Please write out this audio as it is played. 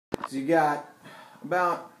So you got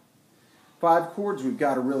about 5 chords we've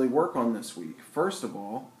got to really work on this week. First of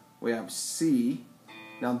all, we have C.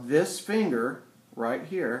 Now this finger right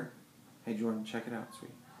here, hey Jordan, check it out,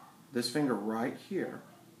 sweet. This finger right here,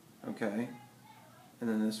 okay? And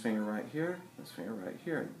then this finger right here, this finger right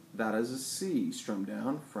here. That is a C strummed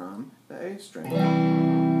down from the A string.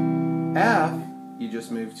 F, you just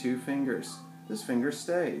move 2 fingers. This finger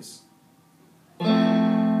stays.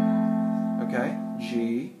 Okay,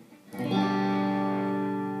 G,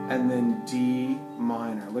 and then D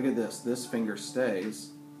minor. Look at this. This finger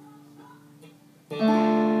stays.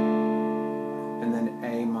 And then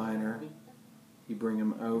A minor. You bring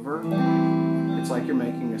them over. It's like you're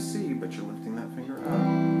making a C, but you're lifting that finger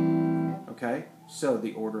up. Okay? So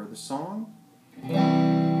the order of the song: C,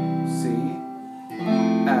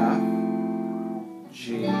 F,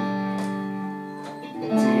 G, D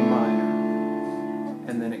minor.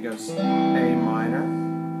 And then it goes A minor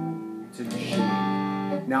to G.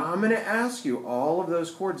 Now I'm going to ask you all of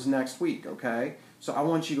those chords next week, okay? So I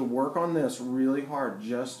want you to work on this really hard,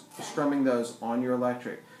 just strumming those on your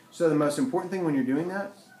electric. So the most important thing when you're doing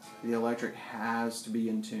that, the electric has to be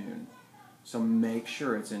in tune. So make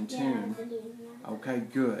sure it's in tune. Okay,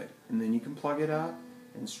 good. And then you can plug it up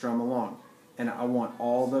and strum along. And I want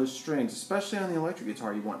all those strings, especially on the electric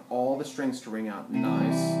guitar, you want all the strings to ring out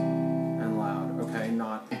nice and loud. Okay,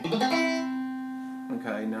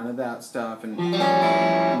 none of that stuff and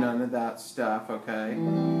none of that stuff, okay?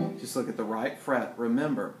 Just look at the right fret.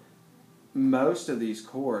 Remember, most of these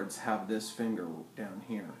chords have this finger down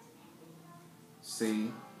here.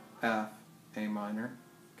 C, F, A minor,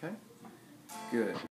 okay? Good.